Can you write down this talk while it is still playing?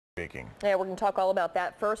making. Yeah, we're going to talk all about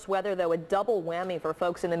that. First, weather, though, a double whammy for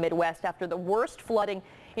folks in the Midwest after the worst flooding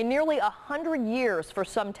in nearly 100 years for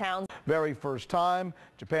some towns. Very first time.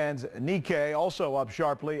 Japan's Nikkei also up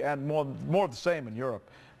sharply, and more of the same in Europe.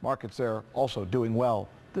 Markets there also doing well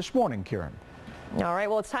this morning, Kieran. All right,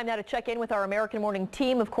 well, it's time now to check in with our American Morning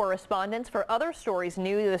team of correspondents for other stories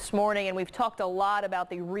new this morning. And we've talked a lot about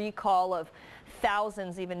the recall of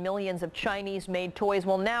thousands, even millions of Chinese-made toys.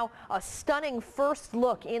 Well, now a stunning first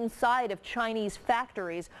look inside of Chinese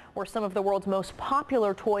factories where some of the world's most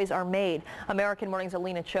popular toys are made. American Morning's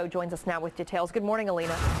Alina Cho joins us now with details. Good morning,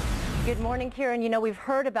 Alina. Good morning, Kieran. You know, we've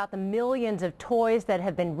heard about the millions of toys that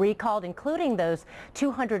have been recalled, including those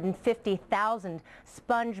 250,000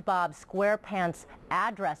 SpongeBob SquarePants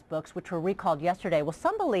address books, which were recalled yesterday. Well,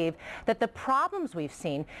 some believe that the problems we've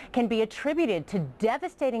seen can be attributed to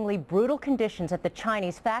devastatingly brutal conditions at the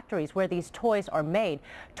Chinese factories where these toys are made.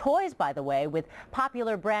 Toys, by the way, with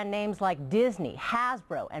popular brand names like Disney,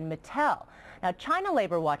 Hasbro, and Mattel. Now, China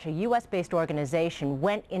Labor Watch, a U.S.-based organization,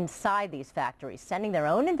 went inside these factories, sending their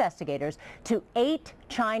own investigators to 8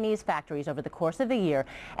 Chinese factories over the course of a year,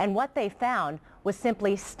 and what they found was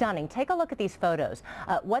simply stunning. Take a look at these photos.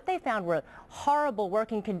 What they found were horrible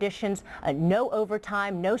working conditions, no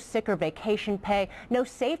overtime, no sick or vacation pay, no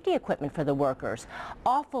safety equipment for the workers,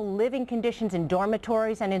 awful living conditions in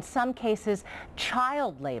dormitories, and in some cases,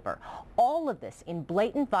 child labor. All of this in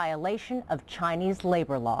blatant violation of Chinese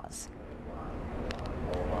labor laws.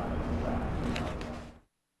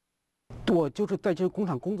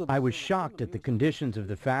 I was shocked at the conditions of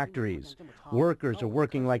the factories. Workers are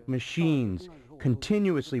working like machines,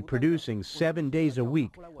 continuously producing 7 days a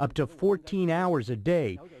week, up to 14 hours a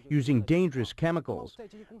day, using dangerous chemicals.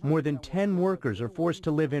 More than 10 workers are forced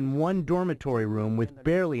to live in one dormitory room with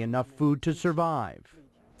barely enough food to survive.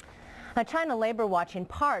 Now, China Labor Watch in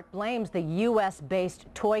part blames the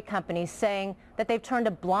U.S.-based toy companies, saying that they've turned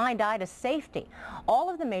a blind eye to safety. All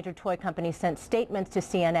of the major toy companies sent statements to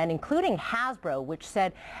CNN, including Hasbro, which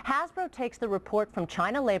said Hasbro takes the report from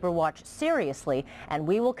China Labor Watch seriously, and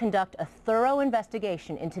we will conduct a thorough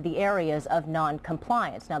investigation into the areas of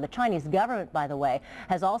non-compliance. Now, the Chinese government, by the way,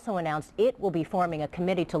 has also announced it will be forming a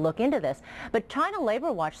committee to look into this. But China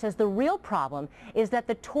Labor Watch says the real problem is that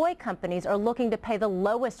the toy companies are looking to pay the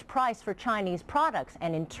lowest price for Chinese products,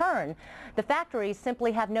 and in turn, the factories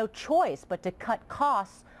simply have no choice but to cut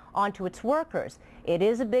costs onto its workers. It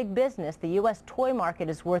is a big business. The U.S. toy market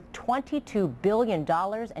is worth $22 billion,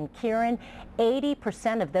 and Kieran,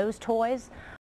 80% of those toys